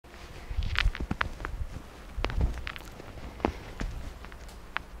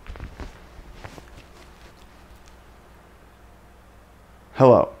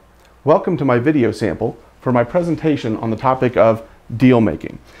Hello, welcome to my video sample for my presentation on the topic of deal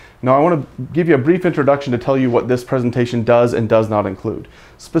making. Now I want to give you a brief introduction to tell you what this presentation does and does not include.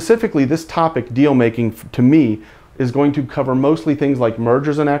 Specifically, this topic, deal making, to me, is going to cover mostly things like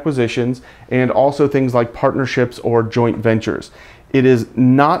mergers and acquisitions and also things like partnerships or joint ventures. It is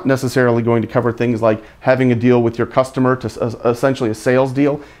not necessarily going to cover things like having a deal with your customer, to essentially a sales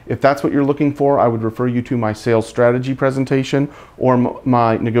deal. If that's what you're looking for, I would refer you to my sales strategy presentation or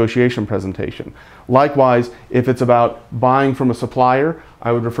my negotiation presentation. Likewise, if it's about buying from a supplier,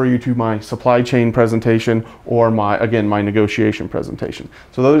 I would refer you to my supply chain presentation or my negotiation presentation.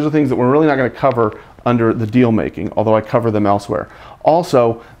 So those are things that we're really not going to cover under the deal making, although I cover them elsewhere.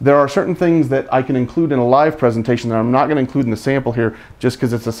 Also, there are certain things that I can include in a live presentation that I'm not going to include in the sample here just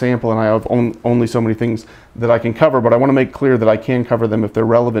because it's a sample and I have only so many things that I can cover, but I want to make clear that I can cover them if they're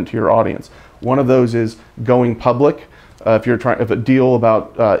relevant to your audience. One of those is going public. If a deal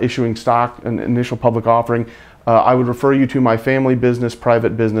about issuing stock, an initial public offering, I would refer you to my family business,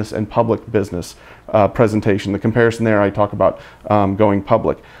 private business, and public business presentation. The comparison there, I talk about going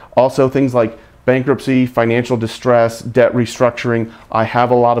public. Also, things like bankruptcy, financial distress, debt restructuring. I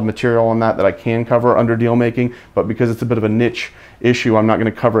have a lot of material on that I can cover under deal making, but because it's a bit of a niche issue, I'm not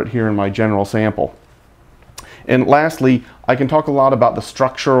going to cover it here in my general sample. And lastly, I can talk a lot about the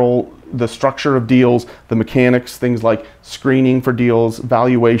structure of deals, the mechanics, things like screening for deals,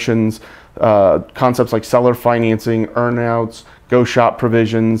 valuations, concepts like seller financing, earnouts, go shop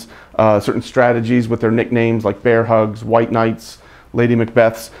provisions, certain strategies with their nicknames like bear hugs, white knights, Lady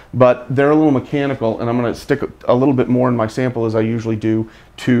Macbeths, but they're a little mechanical, and I'm going to stick a little bit more in my sample as I usually do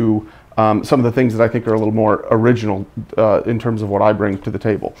to some of the things that I think are a little more original in terms of what I bring to the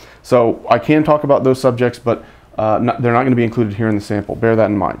table. So I can talk about those subjects, but they're not going to be included here in the sample. Bear that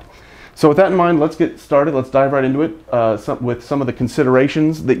in mind. So with that in mind, let's get started. Let's dive right into it with some of the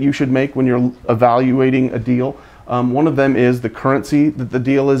considerations that you should make when you're evaluating a deal. One of them is the currency that the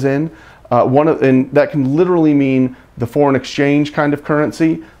deal is in. And that can literally mean the foreign exchange kind of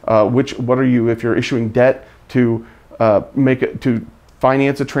currency. What are you, if you're issuing debt to to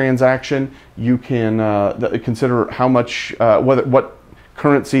finance a transaction, you can consider how much, what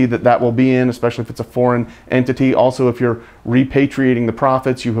currency that will be in, especially if it's a foreign entity. Also, if you're repatriating the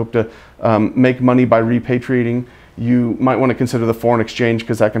profits, you hope to make money by repatriating, you might want to consider the foreign exchange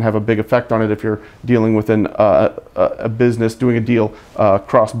because that can have a big effect on it if you're dealing within a business, doing a deal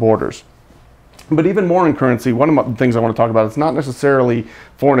cross borders. But even more in currency, one of the things I want to talk about, it's not necessarily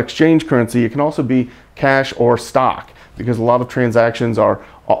foreign exchange currency. It can also be cash or stock, because a lot of transactions are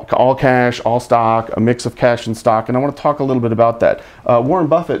all cash, all stock, a mix of cash and stock, and I want to talk a little bit about that. Warren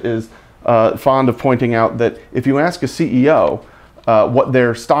Buffett is fond of pointing out that if you ask a CEO what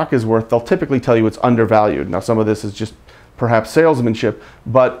their stock is worth, they'll typically tell you it's undervalued. Now, some of this is just perhaps salesmanship,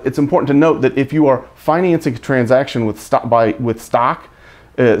 but it's important to note that if you are financing a transaction with stock,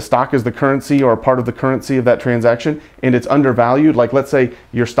 stock is the currency or a part of the currency of that transaction, and it's undervalued, like let's say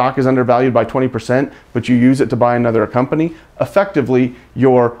your stock is undervalued by 20%, but you use it to buy another company, effectively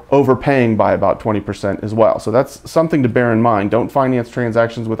you're overpaying by about 20% as well. So that's something to bear in mind. Don't finance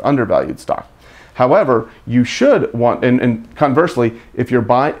transactions with undervalued stock. However, you should want, and conversely, if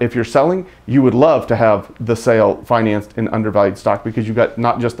you're selling, you would love to have the sale financed in undervalued stock because you got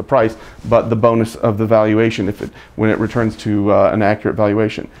not just the price, but the bonus of the valuation when it returns to an accurate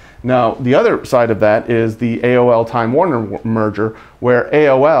valuation. Now, the other side of that is the AOL Time Warner merger, where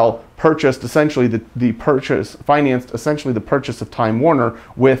AOL purchased essentially financed essentially the purchase of Time Warner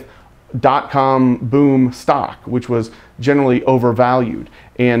with dot-com boom stock, which was generally overvalued.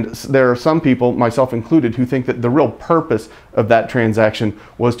 And there are some people, myself included, who think that the real purpose of that transaction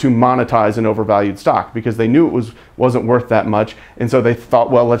was to monetize an overvalued stock because they knew it wasn't worth that much. And so they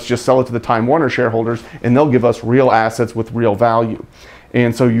thought, well, let's just sell it to the Time Warner shareholders and they'll give us real assets with real value.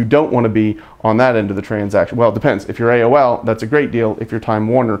 And so you don't want to be on that end of the transaction. Well, it depends. If you're AOL, that's a great deal. If you're Time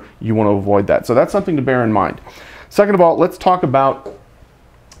Warner, you want to avoid that. So that's something to bear in mind. Second of all, let's talk about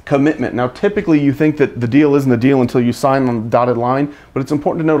commitment. Now, typically you think that the deal isn't a deal until you sign on the dotted line, but it's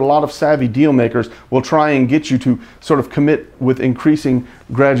important to note a lot of savvy deal makers will try and get you to sort of commit with increasing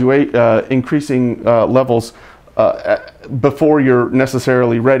levels before you're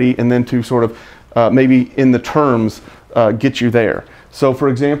necessarily ready, and then to sort of maybe in the terms get you there. So for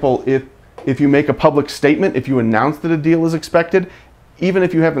example, if you make a public statement, if you announce that a deal is expected, even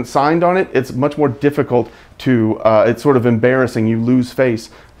if you haven't signed on it, it's much more difficult to, it's sort of embarrassing. You lose face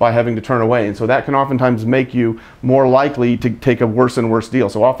by having to turn away. And so that can oftentimes make you more likely to take a worse and worse deal.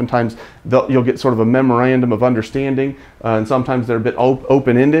 So oftentimes you'll get sort of a memorandum of understanding, and sometimes they're a bit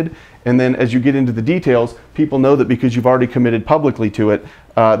open-ended. And then as you get into the details, people know that because you've already committed publicly to it,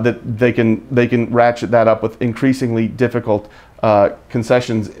 that they can ratchet that up with increasingly difficult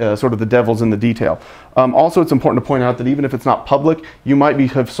concessions, sort of the devil's in the detail. Also, it's important to point out that even if it's not public, you might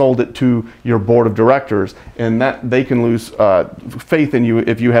have sold it to your board of directors, and that they can lose faith in you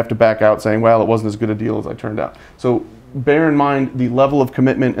if you have to back out saying, well, it wasn't as good a deal as I turned out. So bear in mind the level of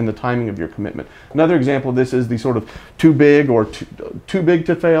commitment and the timing of your commitment. Another example of this is the sort of too big or too big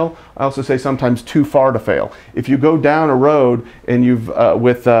to fail. I also say sometimes too far to fail. If you go down a road and you've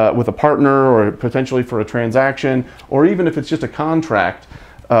with a partner or potentially for a transaction, or even if it's just a contract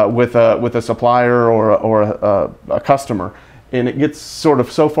with a supplier or a customer, and it gets sort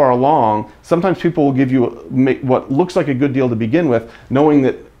of so far along, sometimes people will give you what looks like a good deal to begin with, knowing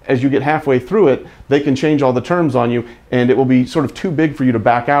that as you get halfway through it, they can change all the terms on you, and it will be sort of too big for you to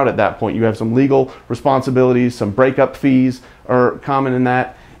back out at that point. You have some legal responsibilities, some breakup fees are common in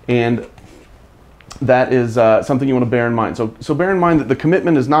that, and that is something you want to bear in mind. So bear in mind that the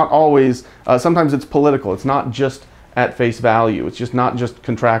commitment is not always, sometimes it's political. It's not just at face value. It's just not just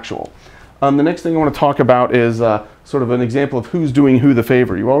contractual. The next thing I want to talk about is sort of an example of who's doing who the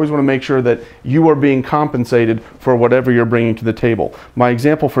favor. You always want to make sure that you are being compensated for whatever you're bringing to the table. My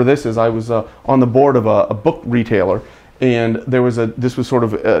example for this is I was on the board of a book retailer, and this was sort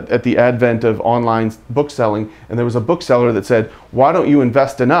of at the advent of online book selling, and there was a bookseller that said, why don't you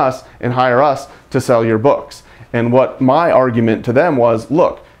invest in us and hire us to sell your books? And what my argument to them was,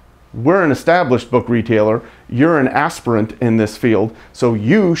 look, we're an established book retailer, you're an aspirant in this field, so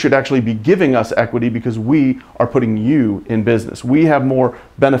you should actually be giving us equity because we are putting you in business. We have more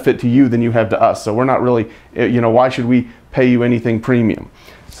benefit to you than you have to us, so we're not really, why should we pay you anything premium?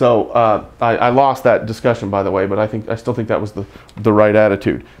 So I lost that discussion, by the way, but I still think that was the right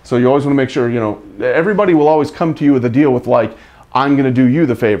attitude. So you always want to make sure, everybody will always come to you with a deal with like, I'm going to do you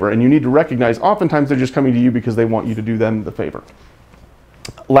the favor, and you need to recognize oftentimes they're just coming to you because they want you to do them the favor.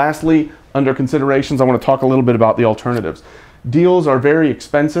 Lastly, under considerations, I want to talk a little bit about the alternatives. Deals are very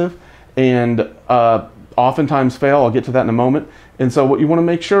expensive and oftentimes fail. I'll get to that in a moment. And so what you want to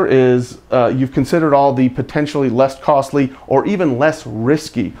make sure is you've considered all the potentially less costly or even less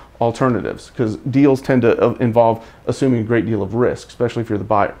risky alternatives, because deals tend to involve assuming a great deal of risk, especially if you're the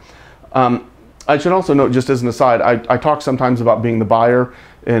buyer. I should also note, just as an aside, I talk sometimes about being the buyer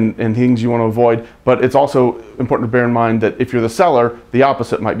and things you want to avoid, but it's also important to bear in mind that if you're the seller, the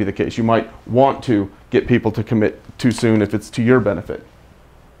opposite might be the case. You might want to get people to commit too soon if it's to your benefit.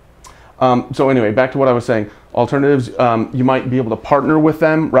 So anyway, back to what I was saying. Alternatives, you might be able to partner with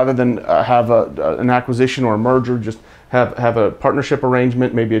them rather than have an acquisition or a merger, just have a partnership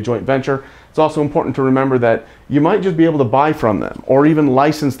arrangement, maybe a joint venture. It's also important to remember that you might just be able to buy from them or even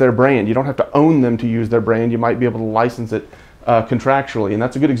license their brand. You don't have to own them to use their brand. You might be able to license it contractually, and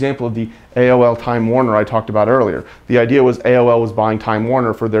that's a good example of the AOL Time Warner I talked about earlier. The idea was AOL was buying Time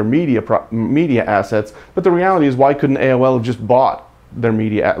Warner for their media assets, but the reality is, why couldn't AOL have just bought their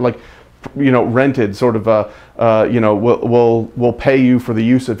media, rented sort of we'll pay you for the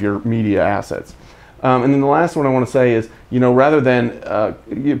use of your media assets. And then the last one I want to say is, rather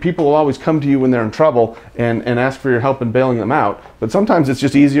than people will always come to you when they're in trouble and ask for your help in bailing them out, but sometimes it's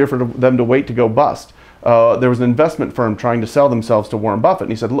just easier for them to wait to go bust. There was an investment firm trying to sell themselves to Warren Buffett,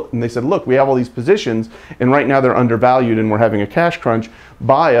 and they said, look, we have all these positions, and right now they're undervalued, and we're having a cash crunch.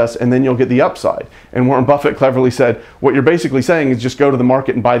 Buy us, and then you'll get the upside. And Warren Buffett cleverly said, what you're basically saying is just go to the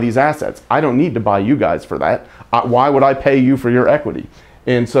market and buy these assets. I don't need to buy you guys for that. Why would I pay you for your equity?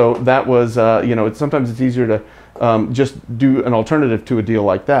 And so that was, sometimes it's easier to just do an alternative to a deal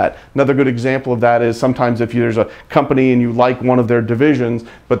like that. Another good example of that is sometimes if there's a company and you like one of their divisions,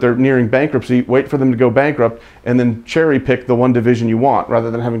 but they're nearing bankruptcy, wait for them to go bankrupt and then cherry pick the one division you want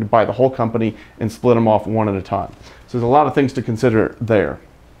rather than having to buy the whole company and split them off one at a time. So there's a lot of things to consider there.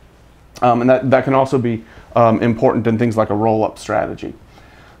 And that can also be important in things like a roll-up strategy.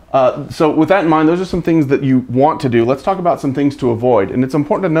 So with that in mind, those are some things that you want to do. Let's talk about some things to avoid. And it's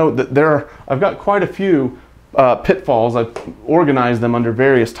important to note that I've got quite a few pitfalls. I've organized them under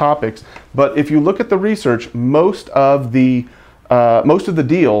various topics. But if you look at the research, most of the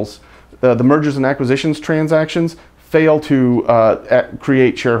deals, the mergers and acquisitions transactions, fail to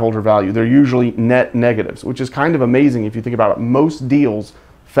create shareholder value. They're usually net negatives, which is kind of amazing if you think about it. Most deals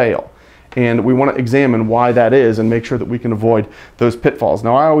fail. And we want to examine why that is and make sure that we can avoid those pitfalls.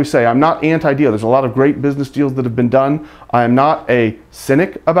 Now, I always say I'm not anti-deal. There's a lot of great business deals that have been done. I am not a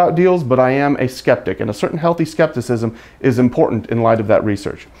cynic about deals, but I am a skeptic. And a certain healthy skepticism is important in light of that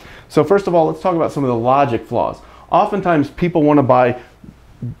research. So first of all, let's talk about some of the logic flaws. Oftentimes, people want to buy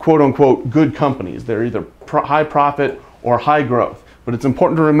quote-unquote good companies. They're either high profit or high growth. But it's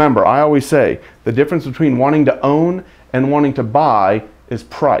important to remember, I always say, the difference between wanting to own and wanting to buy is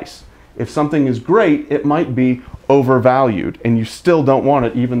price. If something is great, it might be overvalued, and you still don't want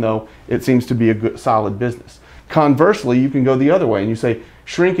it even though it seems to be a good, solid business. Conversely, you can go the other way and you say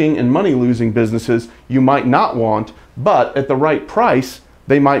shrinking and money-losing businesses you might not want, but at the right price,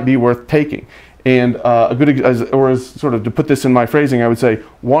 they might be worth taking. And to put this in my phrasing, I would say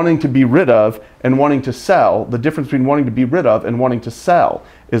wanting to be rid of and wanting to sell, the difference between wanting to be rid of and wanting to sell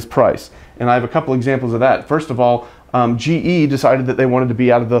is price. And I have a couple examples of that. First of all, GE decided that they wanted to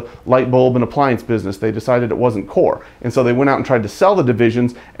be out of the light bulb and appliance business. They decided it wasn't core. And so they went out and tried to sell the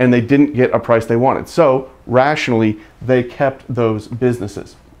divisions, and they didn't get a price they wanted. So rationally, they kept those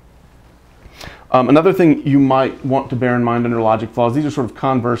businesses. Another thing you might want to bear in mind under logic flaws, these are sort of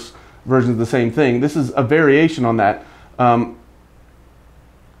converse versions of the same thing. This is a variation on that.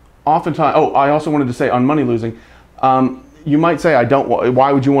 Oftentimes, I also wanted to say on money losing, you might say,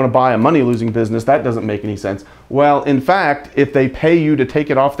 why would you want to buy a money losing business? That doesn't make any sense. Well, in fact, if they pay you to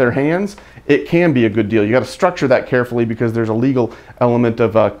take it off their hands, it can be a good deal. You got to structure that carefully because there's a legal element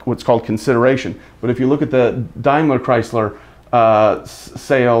of what's called consideration. But if you look at the Daimler Chrysler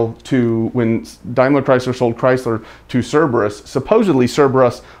sale to when Daimler Chrysler sold Chrysler to Cerberus, supposedly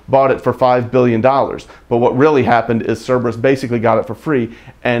Cerberus bought it for $5 billion. But what really happened is Cerberus basically got it for free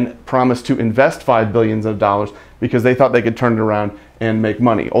and promised to invest $5 billion because they thought they could turn it around and make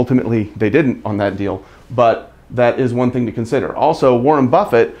money. Ultimately, they didn't on that deal, but that is one thing to consider. Also, Warren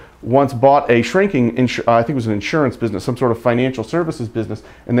Buffett once bought a shrinking, I think it was an insurance business, some sort of financial services business,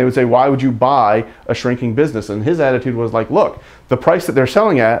 and they would say, why would you buy a shrinking business? And his attitude was like, look, the price that they're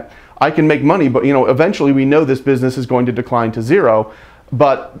selling at, I can make money, but eventually we know this business is going to decline to zero,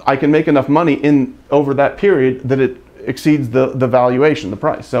 but I can make enough money over that period that it exceeds the valuation, the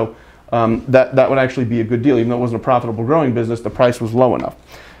price. So that would actually be a good deal. Even though it wasn't a profitable growing business, the price was low enough.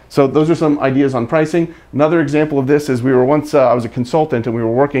 So those are some ideas on pricing. Another example of this is I was a consultant and we were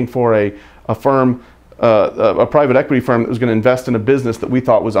working for a firm, a private equity firm that was going to invest in a business that we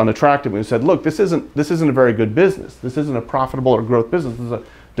thought was unattractive. And we said, look, this isn't a very good business. This isn't a profitable or growth business. This is a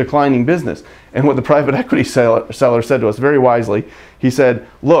declining business. And what the private equity seller said to us very wisely, he said,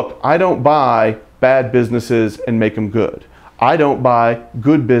 look, I don't buy bad businesses and make them good. I don't buy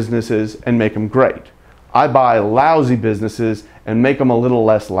good businesses and make them great. I buy lousy businesses and make them a little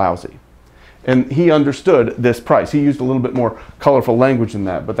less lousy. And he understood this price. He used a little bit more colorful language than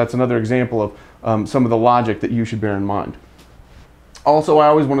that, but that's another example of some of the logic that you should bear in mind. Also, I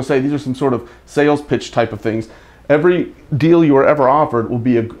always want to say these are some sort of sales pitch type of things. Every deal you are ever offered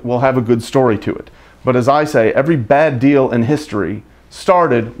will have a good story to it. But as I say, every bad deal in history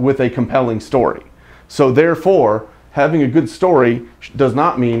started with a compelling story. So therefore, having a good story does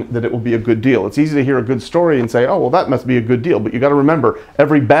not mean that it will be a good deal. It's easy to hear a good story and say, oh, well, that must be a good deal. But you got to remember,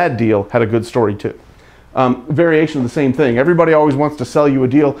 every bad deal had a good story too. Variation of the same thing. Everybody always wants to sell you a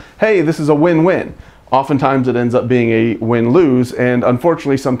deal. Hey, this is a win-win. Oftentimes it ends up being a win-lose, and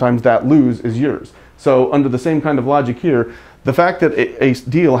unfortunately sometimes that lose is yours. So under the same kind of logic here, the fact that a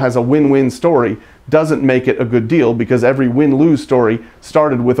deal has a win-win story doesn't make it a good deal because every win-lose story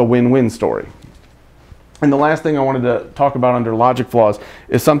started with a win-win story. And the last thing I wanted to talk about under logic flaws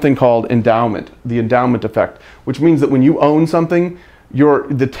is something called endowment, the endowment effect, which means that when you own something,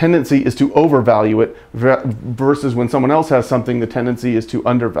 the tendency is to overvalue it versus when someone else has something, the tendency is to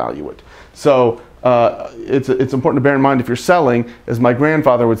undervalue it. So it's important to bear in mind if you're selling, as my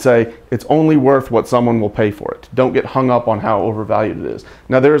grandfather would say, it's only worth what someone will pay for it. Don't get hung up on how overvalued it is.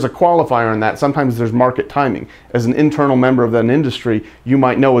 Now there is a qualifier in that. Sometimes there's market timing. As an internal member of that industry, you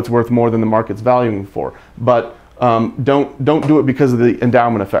might know it's worth more than the market's valuing for. But don't do it because of the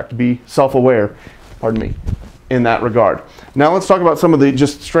endowment effect. Be self-aware, pardon me, in that regard. Now let's talk about some of the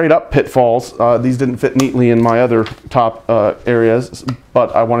just straight up pitfalls. These didn't fit neatly in my other top areas,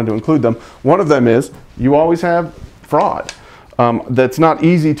 but I wanted to include them. One of them is you always have fraud. That's not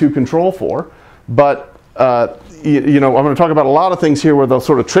easy to control for, but I'm going to talk about a lot of things here where they'll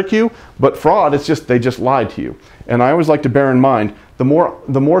sort of trick you, but fraud, they just lied to you. And I always like to bear in mind, the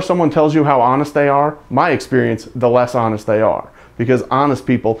more someone tells you how honest they are, my experience, the less honest they are. because honest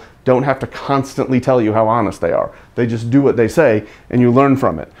people don't have to constantly tell you how honest they are. They just do what they say, and you learn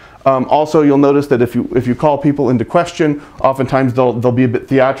from it. Also, you'll notice that if you call people into question, oftentimes they'll be a bit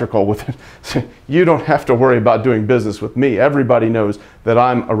theatrical with it. You don't have to worry about doing business with me. Everybody knows that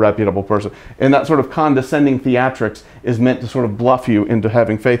I'm a reputable person. And that sort of condescending theatrics is meant to sort of bluff you into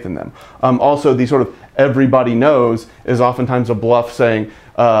having faith in them. Also, the sort of everybody knows is oftentimes a bluff saying,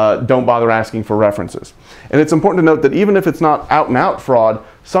 don't bother asking for references. And it's important to note that even if it's not out and out fraud,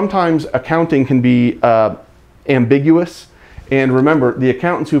 sometimes accounting can be ambiguous. And remember, the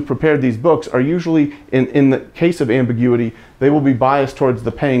accountants who prepared these books are usually, in the case of ambiguity, they will be biased towards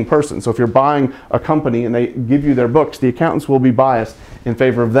the paying person. So if you're buying a company and they give you their books, the accountants will be biased in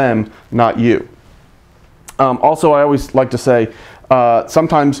favor of them, not you. Also, I always like to say,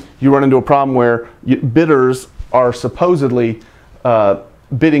 sometimes you run into a problem where bidders are supposedly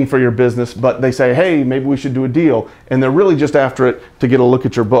bidding for your business, but they say, hey, maybe we should do a deal, and they're really just after it to get a look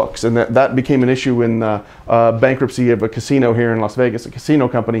at your books. And that became an issue in bankruptcy of a casino here in Las Vegas, a casino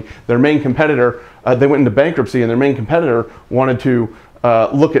company. Their main competitor, they went into bankruptcy, and their main competitor wanted to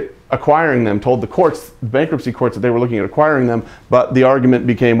look at acquiring them, told the courts, bankruptcy courts, that they were looking at acquiring them, but the argument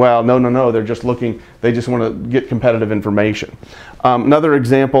became, well, no, they're just looking, they just want to get competitive information. Another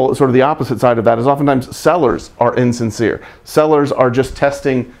example, sort of the opposite side of that, is oftentimes sellers are insincere. Sellers are just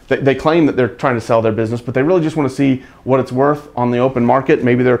testing, they claim that they're trying to sell their business, but they really just want to see what it's worth on the open market.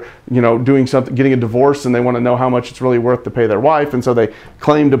 Maybe they're, doing something, getting a divorce, and they want to know how much it's really worth to pay their wife, and so they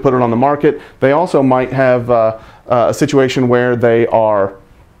claim to put it on the market. They also might have a situation where they are,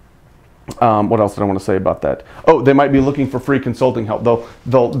 what else did I want to say about that? Oh, they might be looking for free consulting help.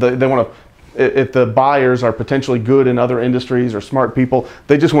 They want to, if the buyers are potentially good in other industries or smart people,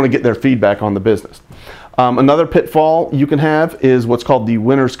 they just want to get their feedback on the business. Another pitfall you can have is what's called the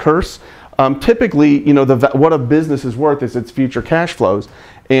winner's curse. Typically, what a business is worth is its future cash flows,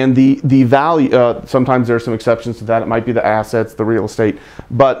 and the value. Sometimes there are some exceptions to that. It might be the assets, the real estate,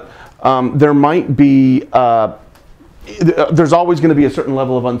 but there might be. There's always going to be a certain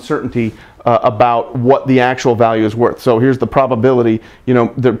level of uncertainty about what the actual value is worth. So here's the probability,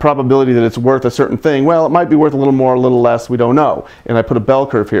 the probability that it's worth a certain thing. Well, it might be worth a little more, a little less, we don't know. And I put a bell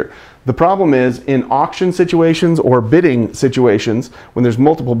curve here. The problem is in auction situations or bidding situations, when there's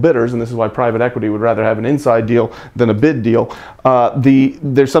multiple bidders, and this is why private equity would rather have an inside deal than a bid deal,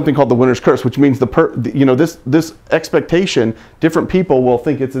 there's something called the winner's curse, which means this expectation, different people will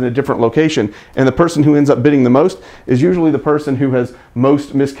think it's in a different location, and the person who ends up bidding the most is usually the person who has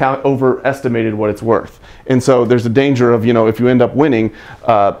most overestimated what it's worth. And so there's a danger of, if you end up winning,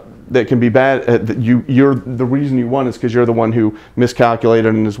 that can be bad. You're the reason you won is because you're the one who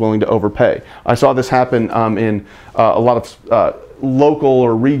miscalculated and is willing to overpay. I saw this happen in a lot of local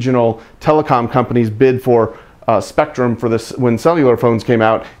or regional telecom companies bid for spectrum for this when cellular phones came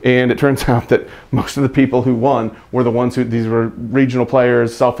out, and it turns out that most of the people who won were the ones these were regional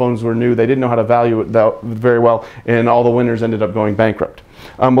players. Cell phones were new. They didn't know how to value it very well, and all the winners ended up going bankrupt.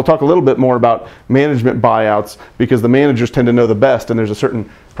 We'll talk a little bit more about management buyouts because the managers tend to know the best, and there's a certain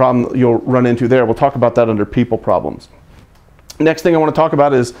problem you'll run into there. We'll talk about that under people problems. Next thing I want to talk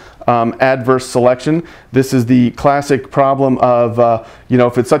about is adverse selection. This is the classic problem of,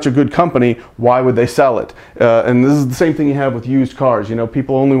 if it's such a good company, why would they sell it? And this is the same thing you have with used cars.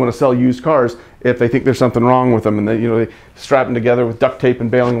 People only want to sell used cars if they think there's something wrong with them, and they strap them together with duct tape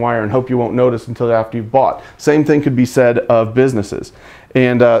and baling wire and hope you won't notice until after you've bought. Same thing could be said of businesses.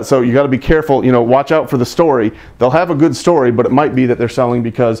 And so you got to be careful, watch out for the story. They'll have a good story, but it might be that they're selling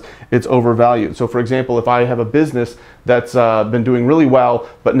because it's overvalued. So for example, if I have a business that's been doing really well,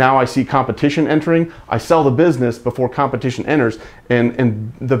 but now I see competition entering, I sell the business before competition enters,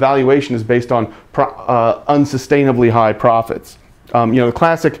 and the valuation is based on unsustainably high profits. The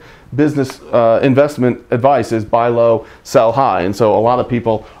classic business investment advice is buy low, sell high, and so a lot of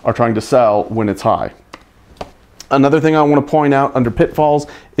people are trying to sell when it's high. Another thing I want to point out under pitfalls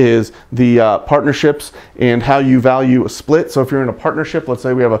is the partnerships and how you value a split. So if you're in a partnership, let's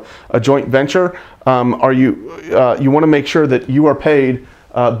say we have a joint venture, you want to make sure that you are paid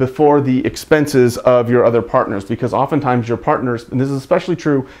before the expenses of your other partners, because oftentimes your partners, and this is especially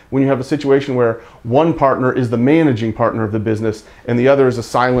true when you have a situation where one partner is the managing partner of the business and the other is a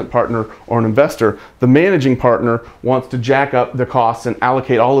silent partner or an investor. The managing partner wants to jack up the costs and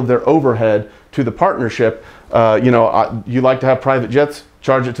allocate all of their overhead to the partnership. You like to have private jets,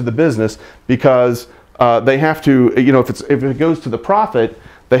 charge it to the business, because they have to, if it goes to the profit,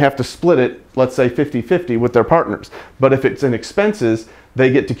 they have to split it, let's say 50-50 with their partners. But if it's in expenses,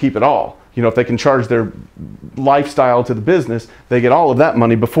 they get to keep it all. you know, if they can charge their lifestyle to the business, they get all of that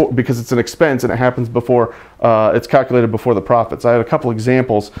money before, because it's an expense and it happens before, it's calculated before the profits. I had a couple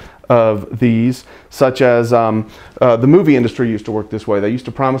examples of these, such as the movie industry used to work this way. They used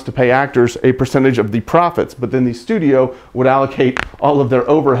to promise to pay actors a percentage of the profits, but then the studio would allocate all of their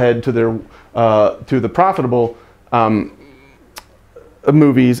overhead to their to the profitable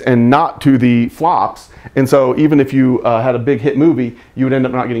movies and not to the flops. And so even if you had a big hit movie, you would end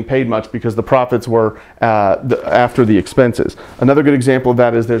up not getting paid much because the profits were after the expenses. Another good example of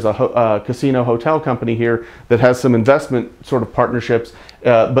that is there's a casino hotel company here that has some investment sort of partnerships,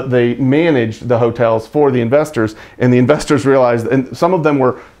 but they manage the hotels for the investors, and the investors realized, and some of them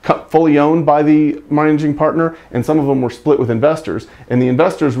were fully owned by the managing partner and some of them were split with investors, and the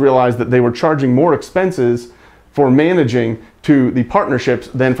investors realized that they were charging more expenses for managing to the partnerships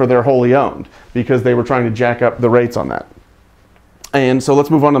than for their wholly owned, because they were trying to jack up the rates on that. And so let's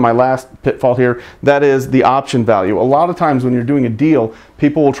move on to my last pitfall here. That is the option value. A lot of times when you're doing a deal,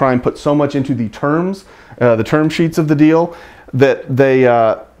 people will try and put so much into the terms, the term sheets of the deal, that they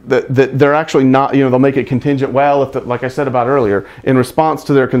that they're actually not, you know, they'll make it contingent. Well, if like I said about earlier, in response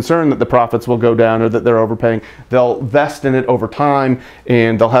to their concern that the profits will go down or that they're overpaying, they'll vest in it over time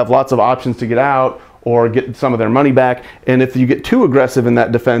and they'll have lots of options to get out or get some of their money back. And if you get too aggressive in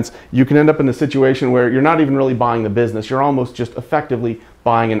that defense, you can end up in a situation where you're not even really buying the business. You're almost just effectively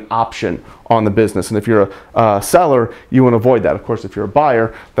buying an option on the business. And if you're a seller, you want to avoid that. Of course, if you're a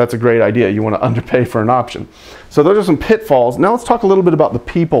buyer, that's a great idea. You want to underpay for an option. So those are some pitfalls. Now let's talk a little bit about the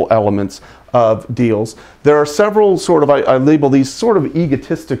people elements of deals. There are several sort of, I label these sort of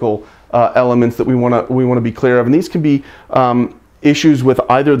egotistical elements that we want to be clear of. And these can be issues with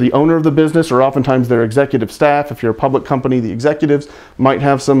either the owner of the business or oftentimes their executive staff. If you're a public company, the executives might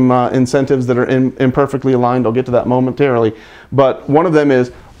have some incentives that are imperfectly aligned. I'll get to that momentarily. But one of them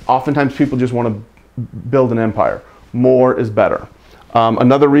is oftentimes people just want to build an empire. More is better.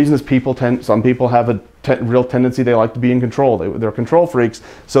 Another reason is some people have a real tendency, they like to be in control. They're control freaks,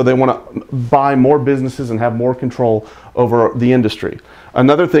 so they want to buy more businesses and have more control over the industry.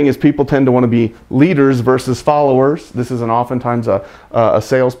 Another thing is people tend to want to be leaders versus followers. This is oftentimes a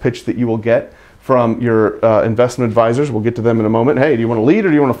sales pitch that you will get from your investment advisors. We'll get to them in a moment. Hey, do you want to lead or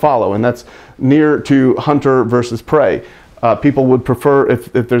do you want to follow? And that's near to hunter versus prey. People would prefer,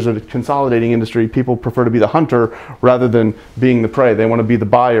 if there's a consolidating industry, people prefer to be the hunter rather than being the prey. They want to be the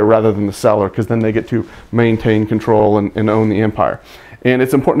buyer rather than the seller, because then they get to maintain control and own the empire. And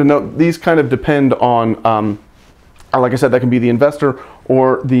it's important to note, these kind of depend on, like I said, that can be the investor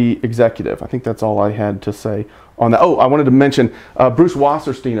or the executive. I think that's all I had to say on that. Oh, I wanted to mention Bruce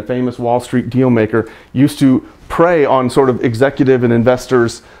Wasserstein, a famous Wall Street deal maker, used to prey on sort of executive and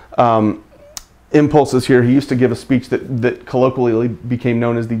investors' impulses here. He used to give a speech that colloquially became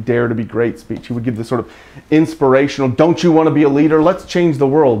known as the Dare to be Great speech. He would give this sort of inspirational, don't you want to be a leader? Let's change the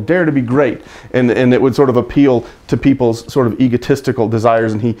world. Dare to be great. And it would sort of appeal to people's sort of egotistical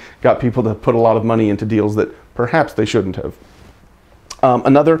desires, and he got people to put a lot of money into deals that perhaps they shouldn't have.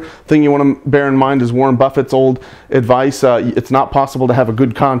 Another thing you want to bear in mind is Warren Buffett's old advice. It's not possible to have a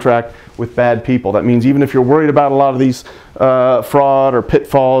good contract with bad people. That means even if you're worried about a lot of these fraud or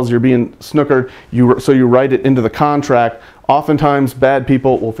pitfalls, you're being snookered, so you write it into the contract. Oftentimes bad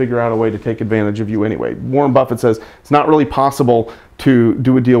people will figure out a way to take advantage of you anyway. Warren Buffett says it's not really possible to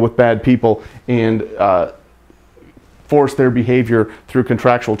do a deal with bad people and force their behavior through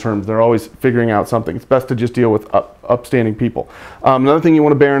contractual terms. They're always figuring out something. It's best to just deal with upstanding people. Another thing you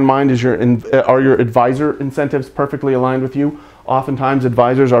want to bear in mind is are your advisor incentives perfectly aligned with you? Oftentimes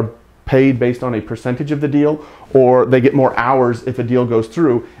advisors are paid based on a percentage of the deal, or they get more hours if a deal goes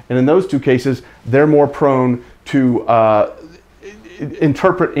through. And in those two cases, they're more prone to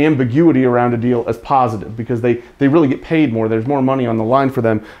interpret ambiguity around a deal as positive, because they really get paid more. There's more money on the line for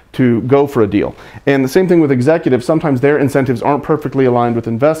them to go for a deal. And the same thing with executives. Sometimes their incentives aren't perfectly aligned with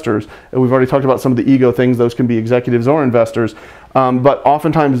investors. And we've already talked about some of the ego things. Those can be executives or investors. But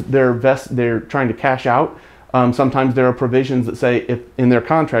oftentimes they're trying to cash out. Sometimes there are provisions that say, in their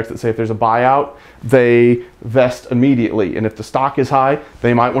contracts that say if there's a buyout, they vest immediately. And if the stock is high,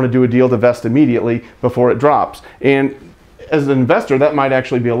 they might want to do a deal to vest immediately before it drops. And as an investor, that might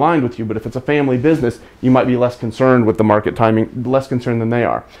actually be aligned with you, but if it's a family business, you might be less concerned with the market timing, less concerned than they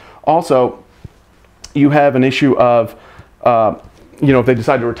are. Also, you have an issue of, if they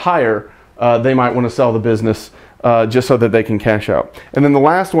decide to retire, they might want to sell the business just so that they can cash out. And then the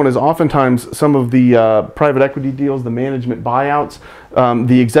last one is oftentimes some of the private equity deals, the management buyouts,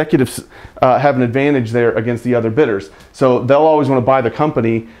 the executives have an advantage there against the other bidders. So they'll always want to buy the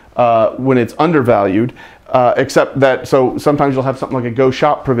company when it's undervalued, except that, so sometimes you'll have something like a go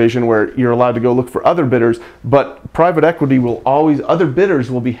shop provision where you're allowed to go look for other bidders, but private equity will always, other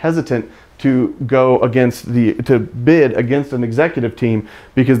bidders will be hesitant to go against to bid against an executive team,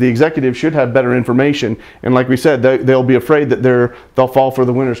 because the executive should have better information. And like we said, they'll be afraid that they'll fall for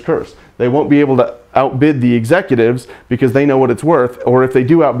the winner's curse. They won't be able to outbid the executives because they know what it's worth, or if they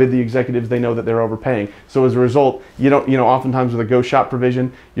do outbid the executives, they know that they're overpaying. So as a result, oftentimes with a go shop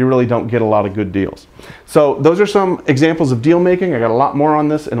provision, you really don't get a lot of good deals. So those are some examples of deal making. I got a lot more on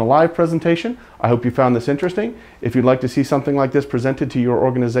this in a live presentation. I hope you found this interesting. If you'd like to see something like this presented to your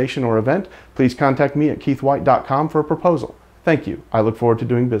organization or event, please contact me at keithwhite.com for a proposal. Thank you. I look forward to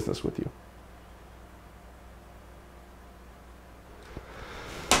doing business with you.